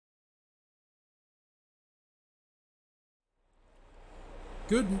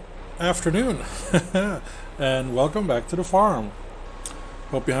Good afternoon, and welcome back to the farm.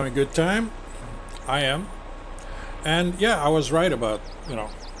 Hope you're having a good time. I am. And yeah, I was right about,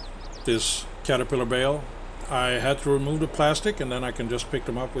 this caterpillar bale. I had to remove the plastic and then I can just pick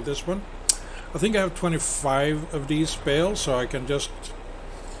them up with this one. I think I have 25 of these bales, so I can just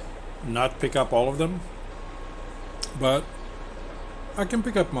not pick up all of them. But I can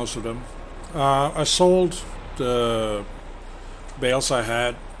pick up most of them. I sold the bales I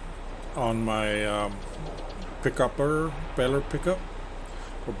had on my baler pickup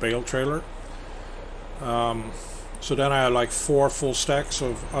or bale trailer. So then I had like 4 full stacks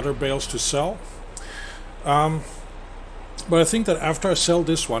of other bales to sell. But I think that after I sell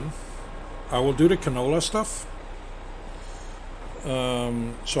this one, I will do the canola stuff.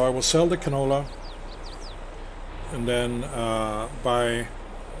 So I will sell the canola and then buy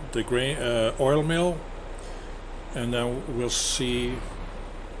the grain oil mill, and then we'll see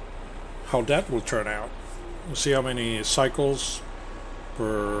how that will turn out. We'll see how many cycles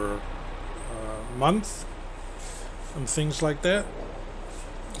per month and things like that.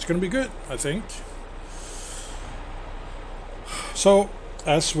 It's going to be good, I think. So,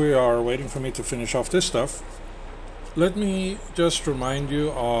 as we are waiting for me to finish off this stuff, let me just remind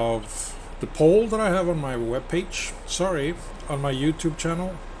you of the poll that I have on my webpage. Sorry, on my YouTube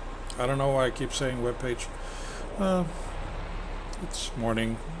channel. I don't know why I keep saying webpage. It's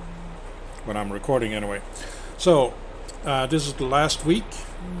morning when I'm recording anyway. So this is the last week.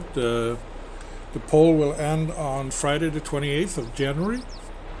 The poll will end on Friday the 28th of January.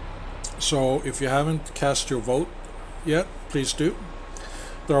 So if you haven't cast your vote yet, please do.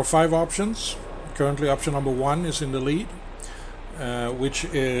 There are 5 options. Currently option number 1 is in the lead, which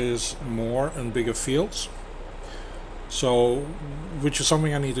is more and bigger fields. So, which is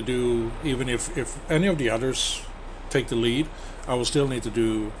something I need to do. Even if any of the others take the lead, I will still need to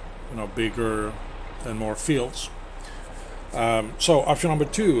do bigger and more fields. So option number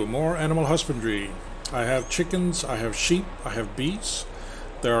 2, more animal husbandry. I have chickens, I have sheep, I have bees.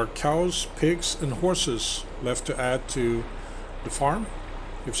 There are cows, pigs and horses left to add to the farm,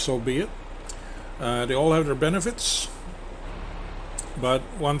 if so be it. They all have their benefits, but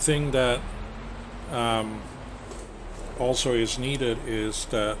one thing that also is needed is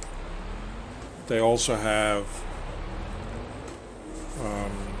that they also have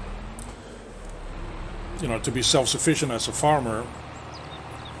to be self-sufficient as a farmer.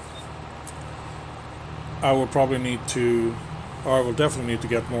 I will probably need to, or I will definitely need to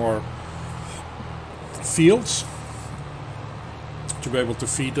get more fields to be able to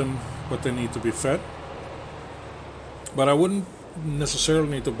feed them what they need to be fed. But I wouldn't necessarily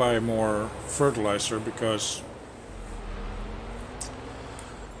need to buy more fertilizer, because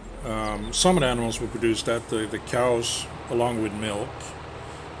some of the animals will produce that. The cows, along with milk,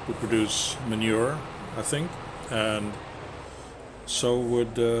 will produce manure, I think, and so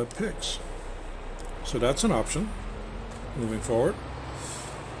would pigs. So that's an option moving forward.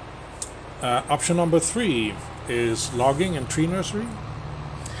 Option number 3 is logging and tree nursery.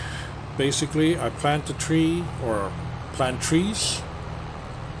 Basically, I plant a tree or plant trees,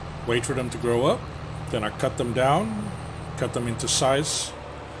 wait for them to grow up, then I cut them down, cut them into size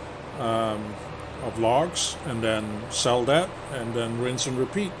of logs, and then sell that, and then rinse and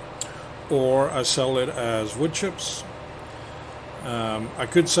repeat. Or I sell it as wood chips. I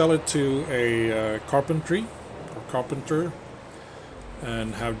could sell it to a carpenter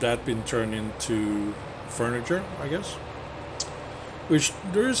and have that been turned into furniture, I guess. Which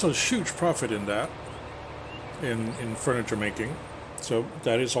there is a huge profit in that, in furniture making. So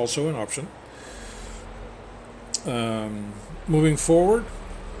that is also an option. Moving forward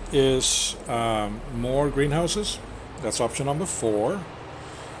is more greenhouses. That's option number 4.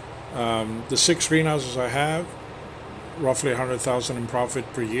 The 6 greenhouses I have, roughly 100,000 in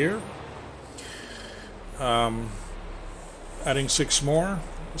profit per year. Adding 6 more,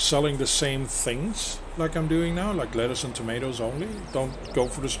 selling the same things like I'm doing now, like lettuce and tomatoes only. Don't go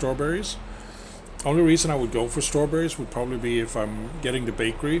for the strawberries. Only reason I would go for strawberries would probably be if I'm getting the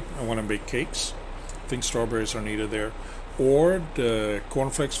bakery, I want to bake cakes. I think strawberries are needed there. Or the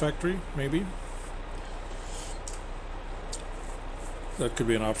cornflakes factory, maybe. That could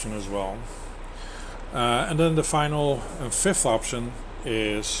be an option as well. And then the final and 5th option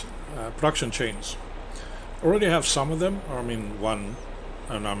is production chains. I already have some of them, or I mean one,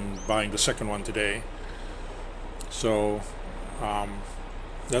 and I'm buying the second one today. So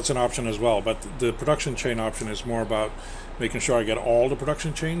that's an option as well. But the production chain option is more about making sure I get all the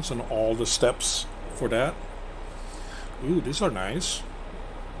production chains and all the steps for that. Ooh, these are nice.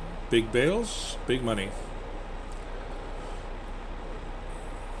 Big bales, big money.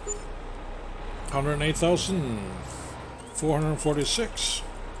 108,446.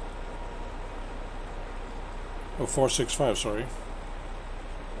 Oh, 465, sorry.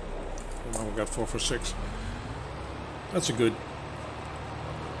 Now we got 446. That's a good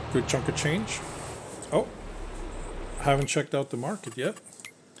chunk of change. Oh, haven't checked out the market yet.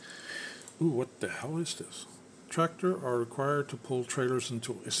 Ooh, what the hell is this? Tractor are required to pull trailers and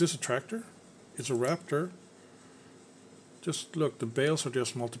tools. Is this a tractor? It's a Raptor. Just look, the bales are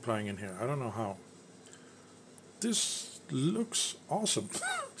just multiplying in here. I don't know how. This looks awesome.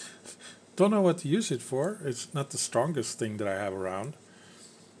 Don't know what to use it for. It's not the strongest thing that I have around.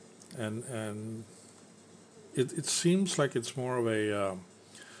 And it seems like it's more of a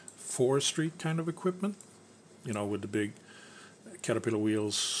forestry kind of equipment. You know, with the big Caterpillar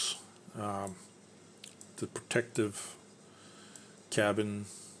wheels, the protective cabin,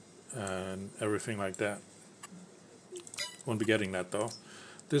 and everything like that. Won't be getting that though.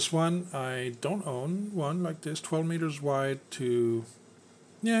 This one, I don't own one like this, 12 meters wide to,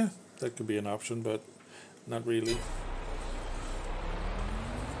 yeah, that could be an option, but not really.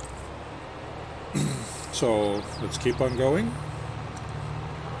 So let's keep on going.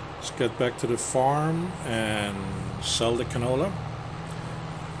 Let's get back to the farm and sell the canola.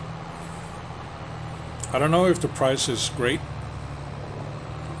 I don't know if the price is great,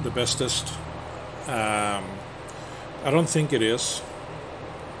 the bestest. I don't think it is.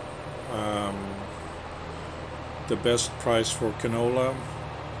 The best price for canola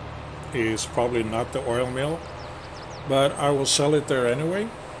is probably not the oil mill, but I will sell it there anyway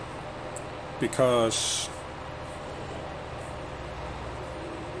because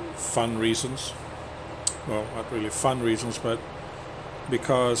fun reasons. Well, not really fun reasons, but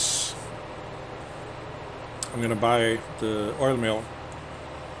because I'm going to buy the oil mill.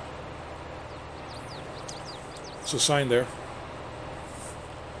 It's a sign there.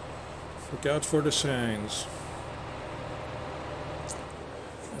 Look out for the signs.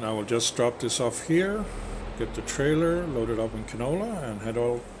 And I will just drop this off here, get the trailer, load it up in canola, and head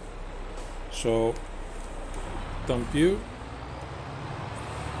all. So, dump you.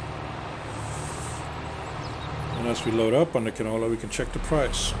 And as we load up on the canola, we can check the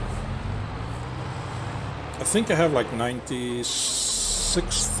price. I think I have like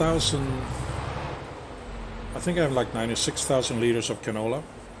 96,000. I think I have like 96,000 liters of canola.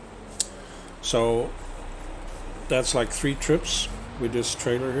 So that's like 3 trips with this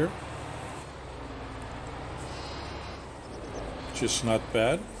trailer here, which is not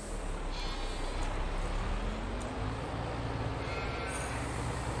bad.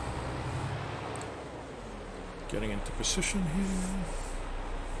 Getting into position here.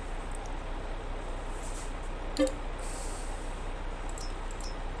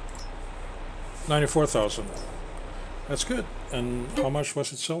 94,000. That's good. And how much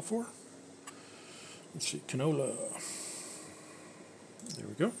was it sell for? Let's see, canola. There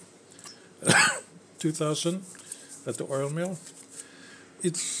we go. 2,000 at the oil mill.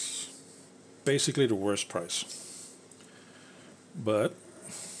 It's basically the worst price, but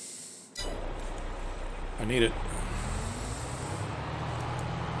I need it.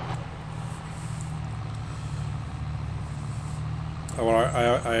 Well,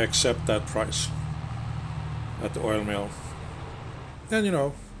 I accept that price at the oil mill. And you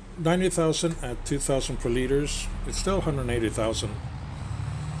know, 90,000 at 2,000 per liters, it's still 180,000.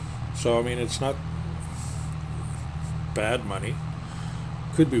 So I mean, it's not bad money.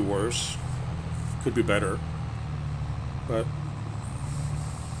 Could be worse, could be better, but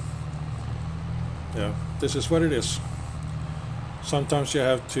yeah, this is what it is. Sometimes you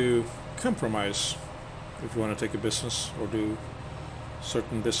have to compromise if you want to take a business or do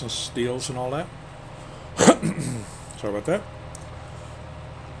certain business deals and all that. Sorry about that.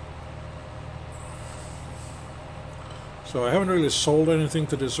 So I haven't really sold anything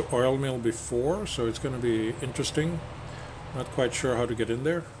to this oil mill before, so it's going to be interesting. Not quite sure how to get in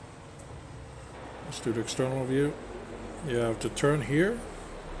there. Let's do the external view. You have to turn here.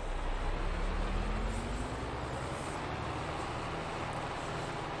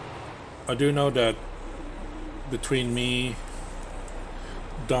 I do know that between me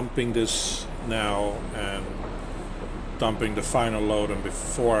dumping this now and dumping the final load, and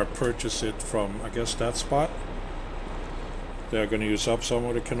before I purchase it from, I guess, that spot, they're going to use up some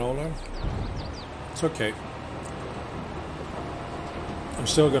of the canola. It's okay. I'm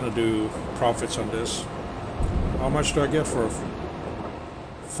still going to do profits on this. How much do I get for a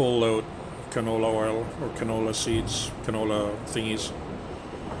full load of canola oil or canola seeds, canola thingies?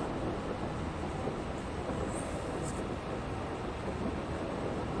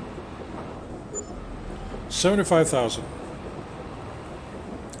 $75,000.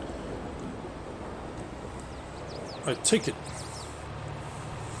 I take it.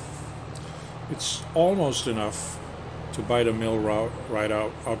 It's almost enough to buy the mill route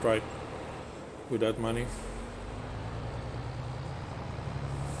outright with that money.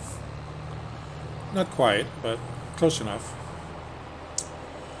 Not quite, but close enough.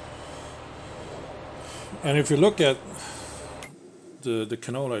 And if you look at the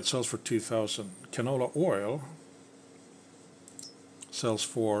canola, it sells for 2,000. Canola oil sells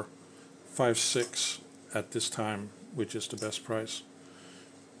for 5-6 at this time, which is the best price.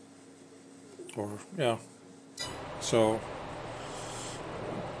 Or yeah, so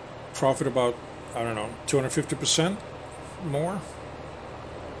profit about, I don't know, 250% more.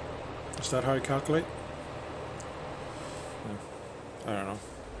 Is that how you calculate? I don't know.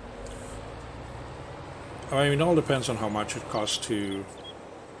 I mean, it all depends on how much it costs to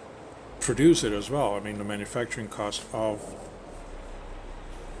produce it as well. I mean, the manufacturing cost of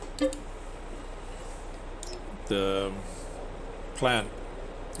the plant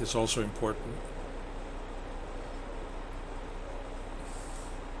is also important.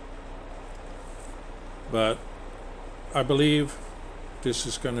 But I believe this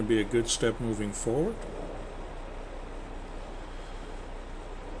is going to be a good step moving forward.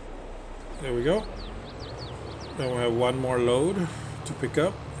 There we go. Then we have one more load to pick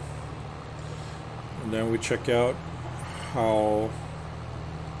up. And then we check out how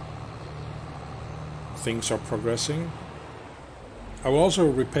things are progressing. I will also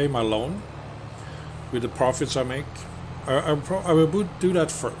repay my loan with the profits I make. I will do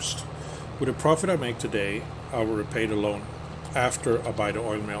that first. With the profit I make today, I will repay the loan after I buy the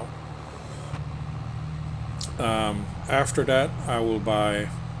oil mill. After that, I will buy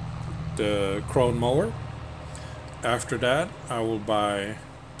the Krone mower. After that, I will buy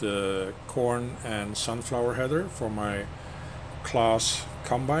the corn and sunflower header for my class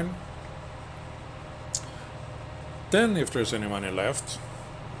combine. Then, if there's any money left,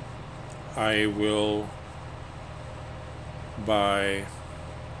 I will buy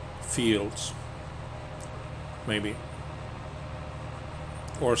fields, maybe,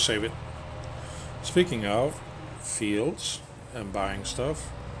 or save it. Speaking of fields and buying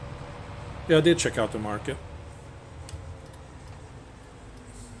stuff, yeah, I did check out the market.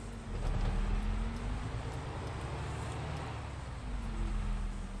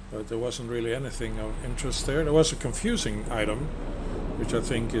 But there wasn't really anything of interest there. There was a confusing item, which I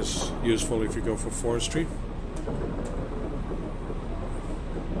think is useful if you go for forestry.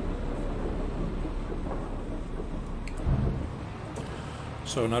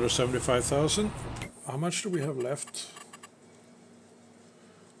 So another 75,000. How much do we have left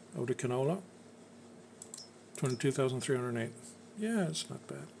of the canola? 22,308. Yeah, it's not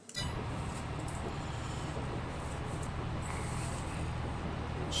bad.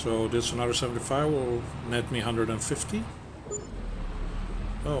 So this another 75 will net me 150.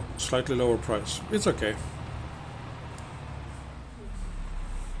 Oh, slightly lower price. It's okay.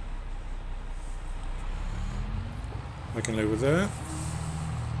 I can live with that.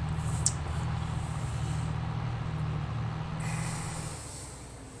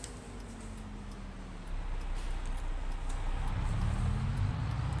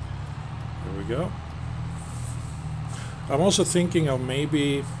 There we go. I'm also thinking of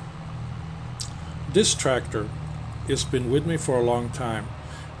maybe this tractor. It's been with me for a long time,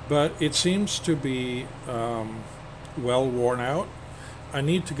 but it seems to be well worn out. I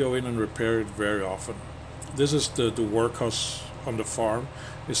need to go in and repair it very often. This is the workhorse on the farm.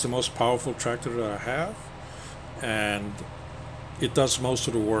 It's the most powerful tractor that I have, and it does most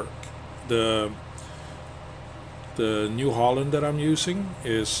of the work. The New Holland that I'm using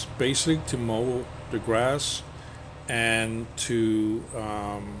is basically to mow the grass and to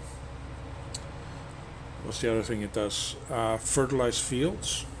what's the other thing it does? Fertilize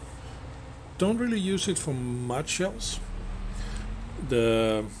fields. Don't really use it for much else.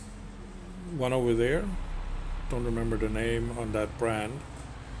 The one over there, don't remember the name on that brand,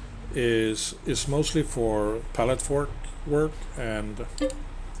 is mostly for pallet fork work and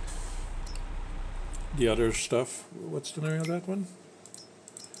the other stuff. What's the name of that one?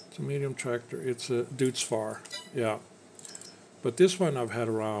 It's a medium tractor. It's a Dutsfar. Yeah. But this one I've had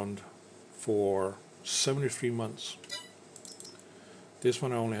around for 73 months. This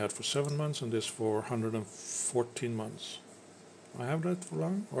one I only had for 7 months, and this for 114 months. I have that for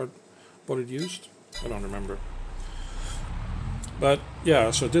long, or bought it used? I don't remember. But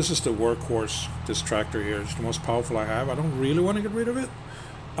yeah, so this is the workhorse, this tractor here. It's the most powerful I have. I don't really want to get rid of it,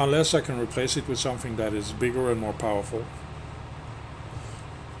 unless I can replace it with something that is bigger and more powerful.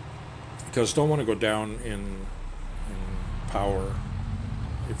 Because don't want to go down in power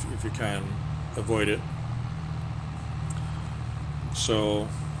if you can avoid it. So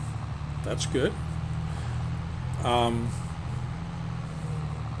that's good. But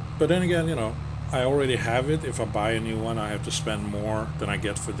then again, I already have it. If I buy a new one, I have to spend more than I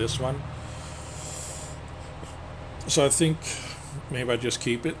get for this one. So I think maybe I just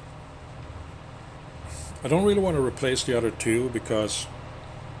keep it. I don't really want to replace the other two because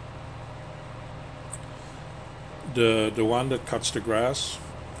the one that cuts the grass,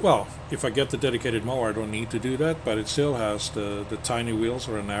 well, if I get the dedicated mower, I don't need to do that, but it still has the tiny wheels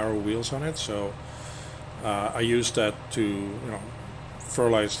or narrow wheels on it, so I use that to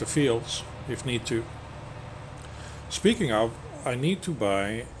fertilize the fields if need to. Speaking of, I need to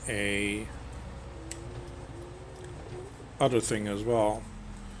buy a other thing as well.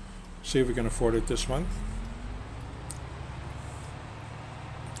 See if we can afford it this month.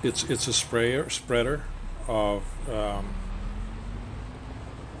 It's a spreader of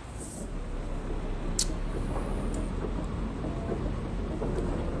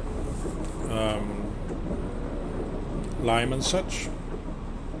lime and such.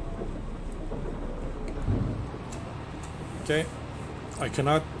 Okay, I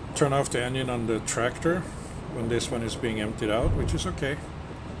cannot turn off the engine on the tractor when this one is being emptied out, which is okay.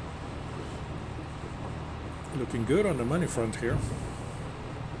 Looking good on the money front here.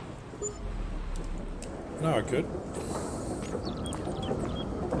 Now good.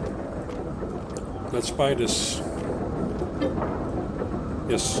 Let's buy this.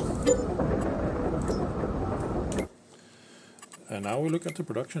 Yes. And now we look at the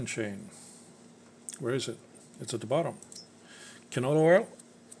production chain. Where is it? It's at the bottom. Canola oil,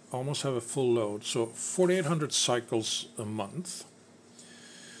 almost have a full load. So 4,800 cycles a month.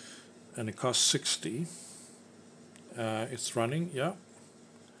 And it costs 60. It's running, yeah.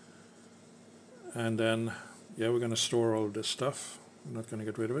 And then, yeah, we're going to store all this stuff. We're not going to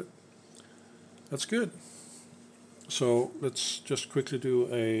get rid of it. That's good. So let's just quickly do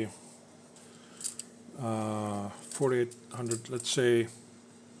a 4,800. Let's say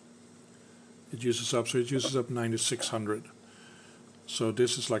it uses up. So it uses up 9,600. So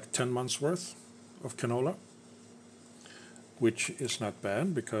this is like 10 months worth of canola, which is not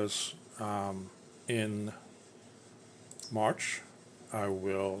bad because in March I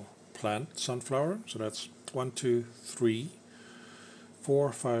will plant sunflower. So that's 1, 2, 3,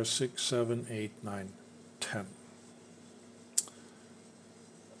 4, 5, 6, 7, 8, 9, 10.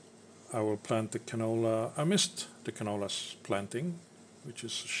 I will plant the canola. I missed the canola planting, which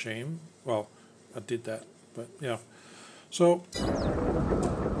is a shame. Well, I did that, but yeah. So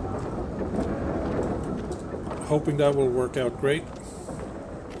hoping that will work out great.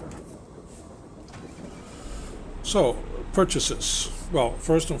 So purchases. Well,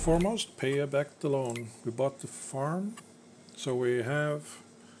 first and foremost, pay back the loan. We bought the farm, so we have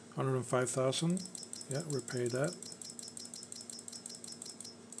 105,000. Yeah, repay that.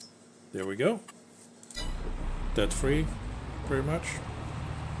 There we go. Debt free, pretty much.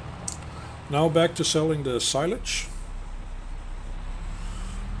 Now back to selling the silage.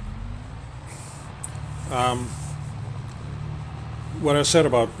 What I said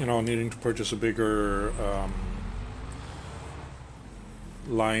about needing to purchase a bigger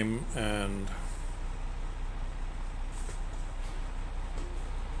lime and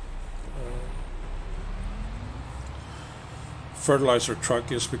fertilizer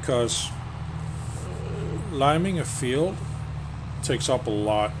truck is because liming a field takes up a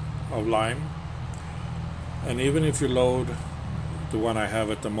lot of lime, and even if you load the one I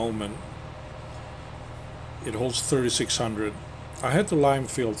have at the moment, it holds 3,600. I had to lime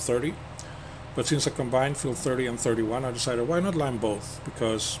field 30, but since I combined field 30 and 31, I decided why not lime both,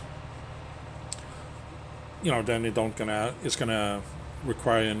 because then it's gonna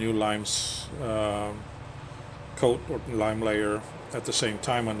require a new lime's coat or lime layer at the same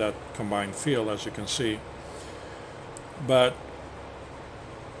time on that combined field, as you can see. But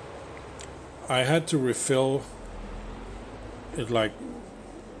I had to refill it like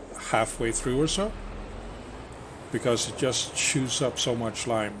halfway through or so, because it just chews up so much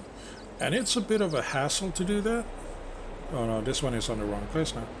lime, and it's a bit of a hassle to do that. Oh no, this one is on the wrong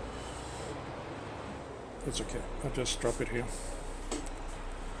place now. It's okay, I'll just drop it here.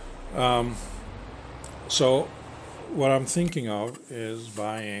 So what I'm thinking of is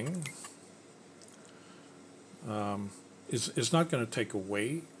buying, it's not going to take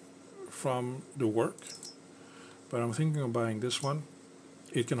away from the work, but I'm thinking of buying this one.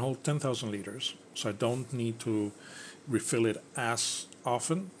 It can hold 10,000 liters, so I don't need to refill it as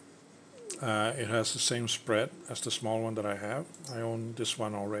often. It has the same spread as the small one that I have. I own this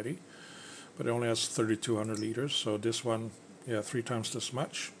one already, but it only has 3,200 liters, so this one, yeah, 3 times this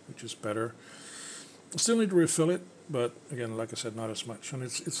much, which is better. Still need to refill it, but again, like I said, not as much, and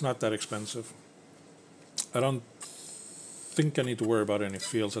it's not that expensive. I don't think I need to worry about any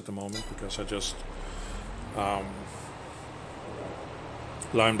fields at the moment because I just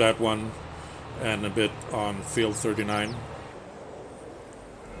limed that one and a bit on field 39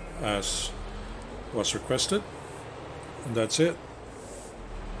 as was requested, and that's it.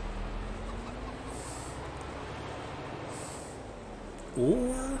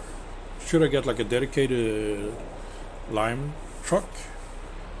 Or should I get like a dedicated lime truck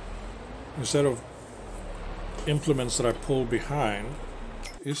instead of implements that I pull behind?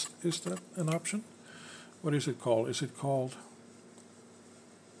 Is that an option? What is it called? Is it called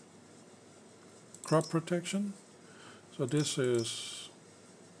crop protection? So this is,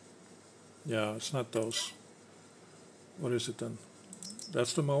 yeah, it's not those. What is it then?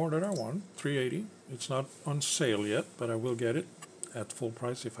 That's the mower that I want, 380. It's not on sale yet, but I will get it at full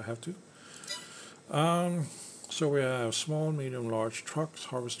price if I have to. So we have small, medium, large trucks,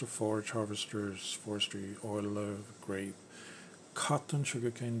 harvester, forage, harvesters, forestry, oil, grape, cotton,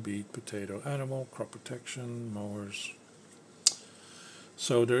 sugarcane, beet, potato, animal, crop protection, mowers.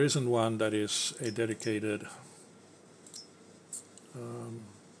 So there isn't one that is a dedicated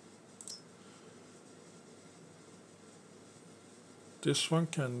this one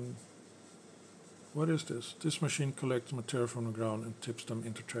can, what is this? This machine collects material from the ground and tips them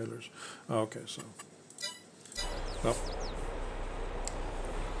into trailers. Oh, okay, so, well,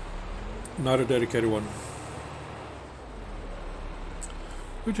 not a dedicated one,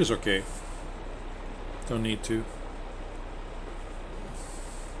 which is okay. Don't need to.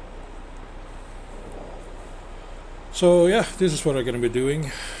 So yeah, this is what I'm going to be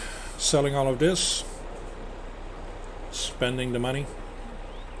doing. Selling all of this, spending the money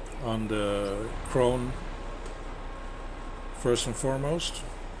on the Krone first and foremost.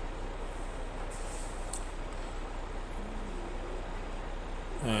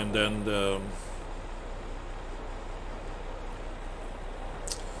 And then the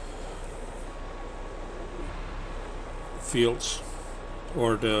fields,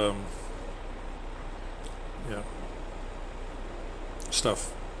 or the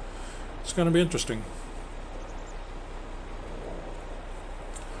stuff. It's going to be interesting,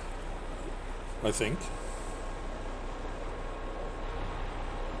 I think.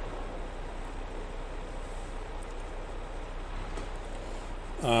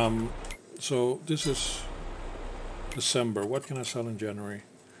 So this is December. What can I sell in January?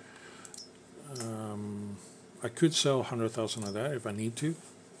 I could sell 100,000 of that if I need to,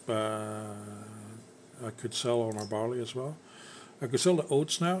 but I could sell all my barley as well. I could sell the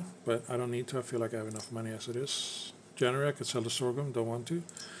oats now, but I don't need to. I feel like I have enough money as it is. January I could sell the sorghum, don't want to.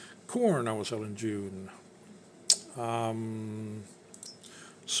 Corn I will sell in June.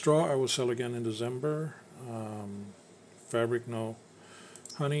 Straw I will sell again in December. Fabric, no.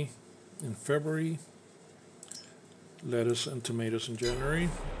 Honey in February. Lettuce and tomatoes in January.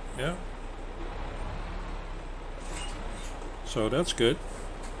 Yeah. So that's good.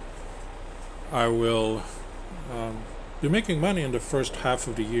 I will be making money in the first half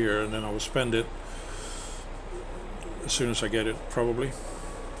of the year, and then I will spend it as soon as I get it, probably.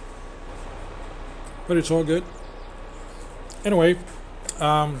 But it's all good. Anyway,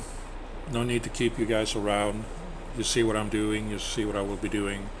 no need to keep you guys around. You see what I'm doing, you see what I will be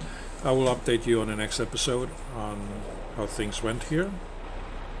doing. I will update you on the next episode on how things went here.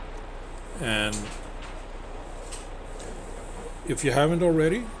 And if you haven't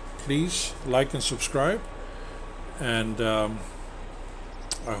already, please like and subscribe. And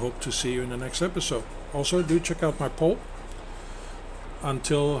I hope to see you in the next episode. Also, do check out my poll.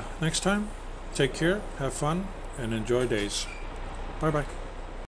 Until next time, take care, have fun, and enjoy days. Bye bye.